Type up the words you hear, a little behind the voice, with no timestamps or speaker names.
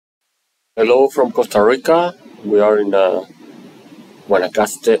Hello from Costa Rica. We are in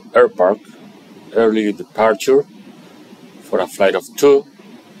Guanacaste Airpark, early departure for a flight of 2,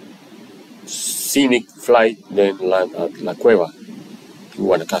 scenic flight, then land at La Cueva in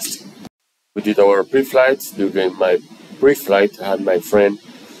Guanacaste. We did our pre-flights. During my pre-flight, I had my friend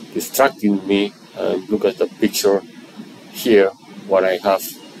distracting me, and look at the picture here, what I have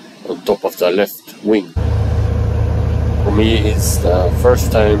on top of the left wing. For me, it's the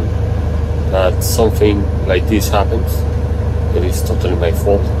first time that something like this happens. It is totally my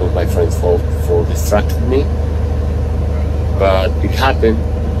fault, not my friend's fault for distracting me. But it happened,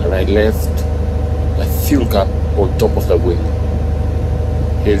 and I left a fuel cap on top of the wing.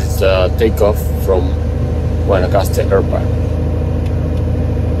 Here's the takeoff from Guanacaste Airport.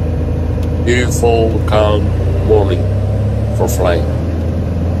 Beautiful, calm morning for flying.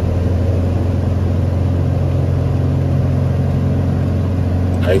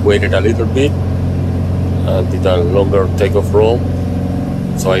 I waited a little bit and did a longer takeoff roll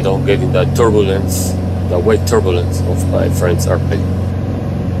so I don't get in the turbulence, the weight turbulence of my friend's airplane.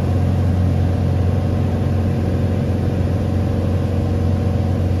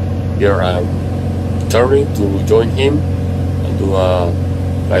 Here I'm turning to join him and do a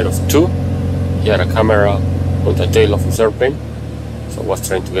flight of 2. He had a camera on the tail of his airplane, so I was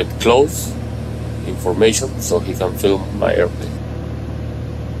trying to get close information so he can film my airplane.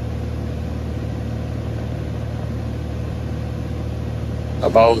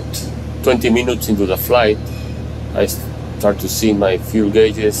 About 20 minutes into the flight, I start to see my fuel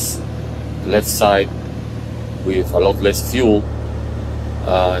gauges left side with a lot less fuel,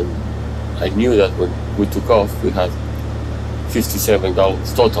 and I knew that when we took off we had 57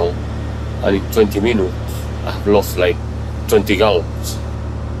 gallons total, and in 20 minutes I have lost like 20 gallons.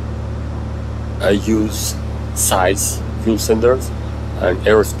 I use size fuel senders and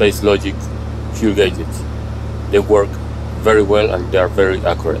aerospace logic fuel gauges. They work very well and they are very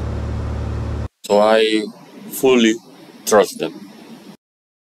accurate. So I fully trust them.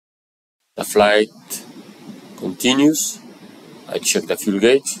 The flight continues. I check the fuel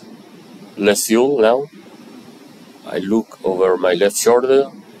gauge. Less fuel now. I look over my left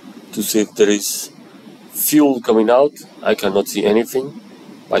shoulder to see if there is fuel coming out. I cannot see anything,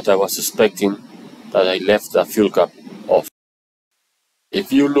 but I was suspecting that I left the fuel cap off.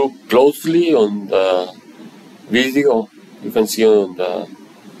 If you look closely on the video, you can see on the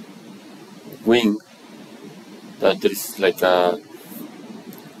wing that there is like a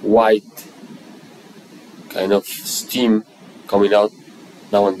white kind of steam coming out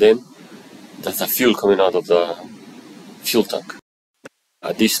now and then. That's the fuel coming out of the fuel tank.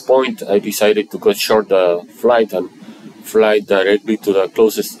 At this point, I decided to cut short the flight and fly directly to the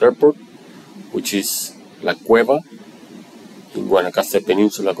closest airport, which is La Cueva in Guanacaste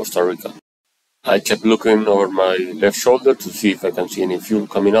Peninsula, Costa Rica. I kept looking over my left shoulder to see if I can see any fuel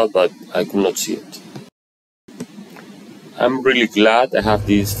coming out, but I could not see it. I'm really glad I have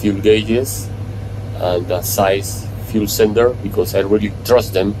these fuel gauges and the size fuel sender because I really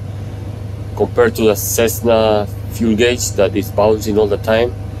trust them compared to the Cessna fuel gauge that is bouncing all the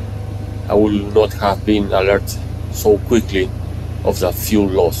time. I would not have been alert so quickly of the fuel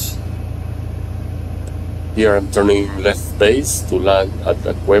loss. Here I'm turning left base to land at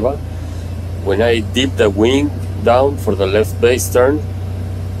La Cueva. When I dip the wing down for the left base turn,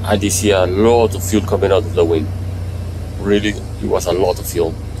 I did see a lot of fuel coming out of the wing. Really, it was a lot of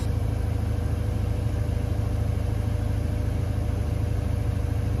fuel.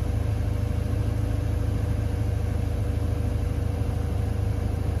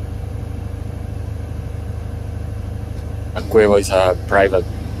 La Cueva is a private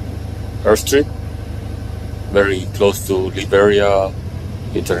airstrip, very close to Liberia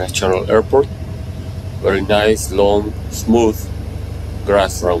International Airport. Very nice, long, smooth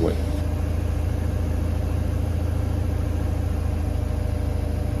grass runway.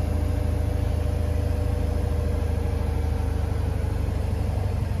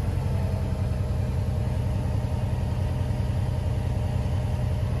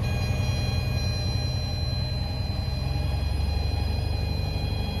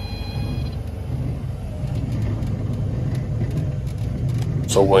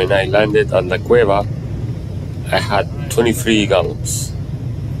 So when I landed at La Cueva, I had 23 gallons.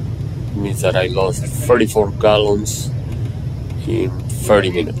 It means that I lost 34 gallons in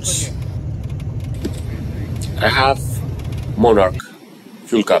 30 minutes. I have Monarch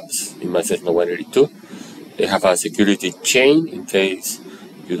fuel caps in my Cessna 182. They have a security chain in case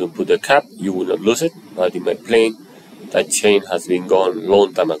you don't put the cap, you will not lose it. But in my plane, that chain has been gone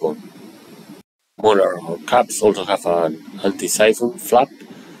long time ago. Monarch caps also have an anti-siphon flap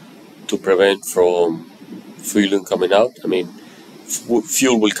to prevent from fuel coming out. I mean,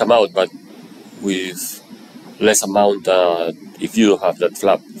 fuel will come out, but with less amount if you don't have that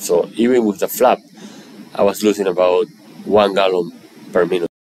flap. So even with the flap, I was losing about 1 gallon per minute.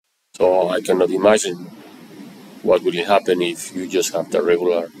 So I cannot imagine what will happen if you just have the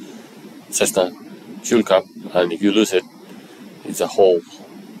regular Cessna fuel cap, and if you lose it, it's a hole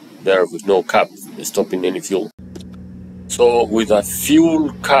there with no cap stopping any fuel. So with the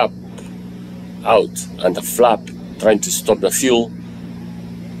fuel cap out and the flap trying to stop the fuel,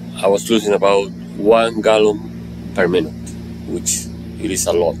 I was losing about 1 gallon per minute, which it is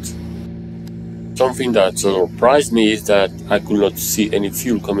a lot. Something that surprised me is that I could not see any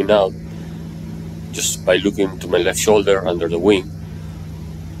fuel coming out just by looking to my left shoulder under the wing.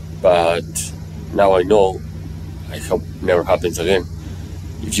 But now I know, I hope it never happens again.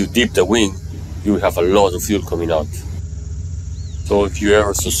 If you dip the wing, you will have a lot of fuel coming out. So if you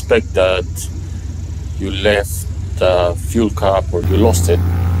ever suspect that you left the fuel cap or you lost it,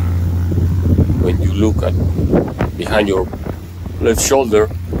 when you look at behind your left shoulder,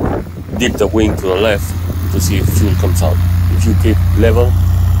 dip the wing to the left to see if fuel comes out. If you keep level,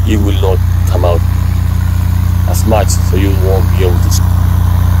 it will not come out as much, so you won't be able to.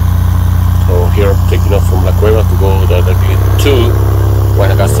 So here I'm taking off from La Cueva to go directly to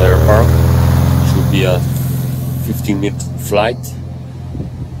Guanacaste Air Park. Should be a 15-minute flight.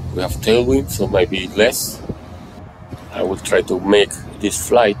 We have tailwind, so maybe less. I will try to make this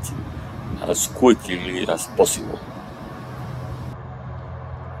flight as quickly as possible.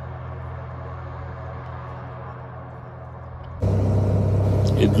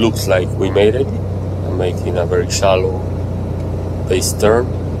 It looks like we made it. I'm making a very shallow base turn.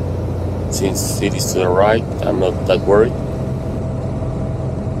 Since it is to the right, I'm not that worried.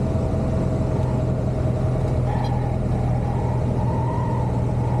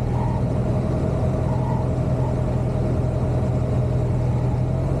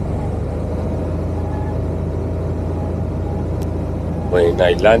 When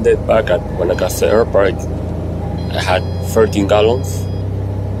I landed back at Guanacaste Air Park, I had 13 gallons.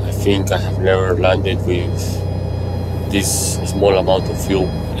 I think I have never landed with this small amount of fuel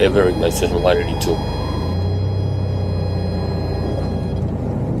ever in my Cessna 182.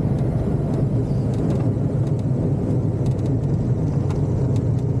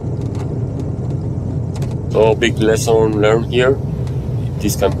 So big lesson learned here.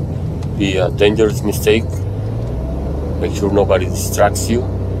 This can be a dangerous mistake. Make sure nobody distracts you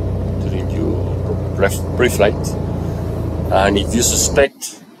during your pre-flight. And if you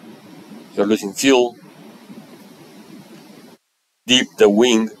suspect you're losing fuel, dip the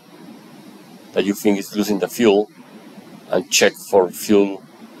wing that you think is losing the fuel and check for fuel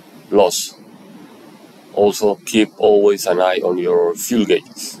loss. Also keep always an eye on your fuel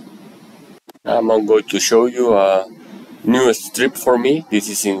gauges. I'm going to show you a new strip for me. This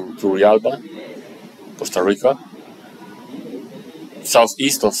is in Turrialba, Costa Rica,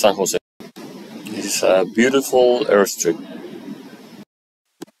 southeast of San Jose. This is a beautiful airstrip.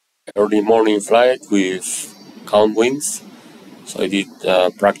 Early morning flight with calm winds. So I did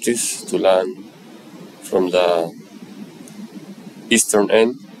practice to land from the eastern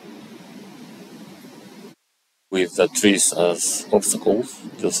end with the trees as obstacles,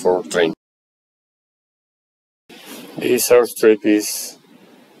 just for training. This airstrip is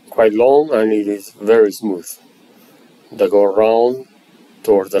quite long and it is very smooth. The go around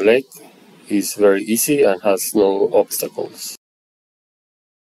toward the lake is very easy and has no obstacles.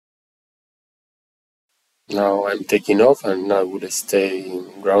 Now I'm taking off and I will stay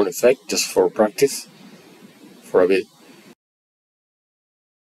in ground effect just for practice for a bit.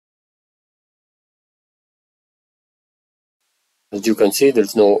 As you can see,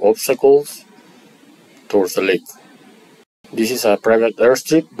 there's no obstacles towards the lake. This is a private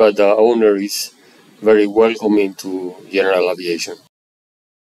airstrip, but the owner is very welcoming to general aviation.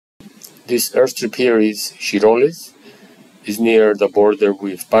 This airstrip here is Chiroles. It's near the border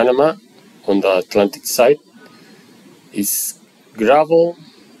with Panama on the Atlantic side. It's gravel,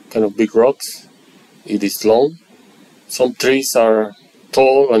 kind of big rocks. It is long. Some trees are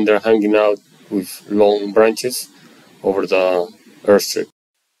tall and they're hanging out with long branches over the airstrip.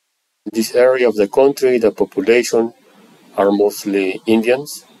 In this area of the country, the population are mostly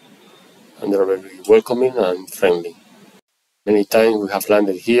Indians and they're very welcoming and friendly. Many times we have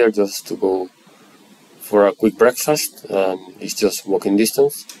landed here just to go for a quick breakfast, and it's just walking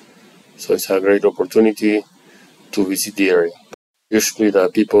distance, so it's a great opportunity to visit the area. Usually the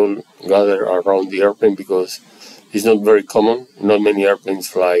people gather around the airplane because it's not very common. Not many airplanes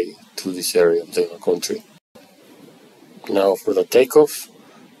fly to this area of the country. Now for the takeoff,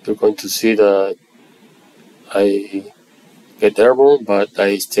 you're going to see that I get airborne, but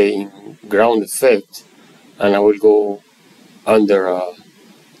I stay in ground effect, and I will go under a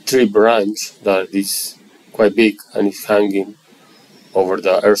tree branch that is quite big and is hanging over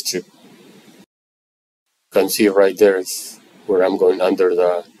the airstrip. You can see right there is where I'm going under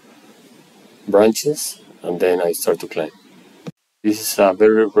the branches, and then I start to climb. This is a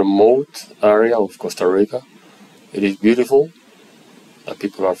very remote area of Costa Rica. It is beautiful, the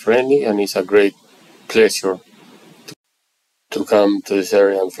people are friendly, and it's a great pleasure to come to this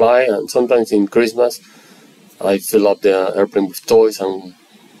area and fly. And sometimes in Christmas, I fill up the airplane with toys, and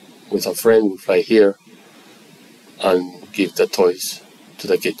with a friend we fly here and give the toys to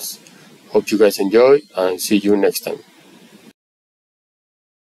the kids. Hope you guys enjoy, and see you next time.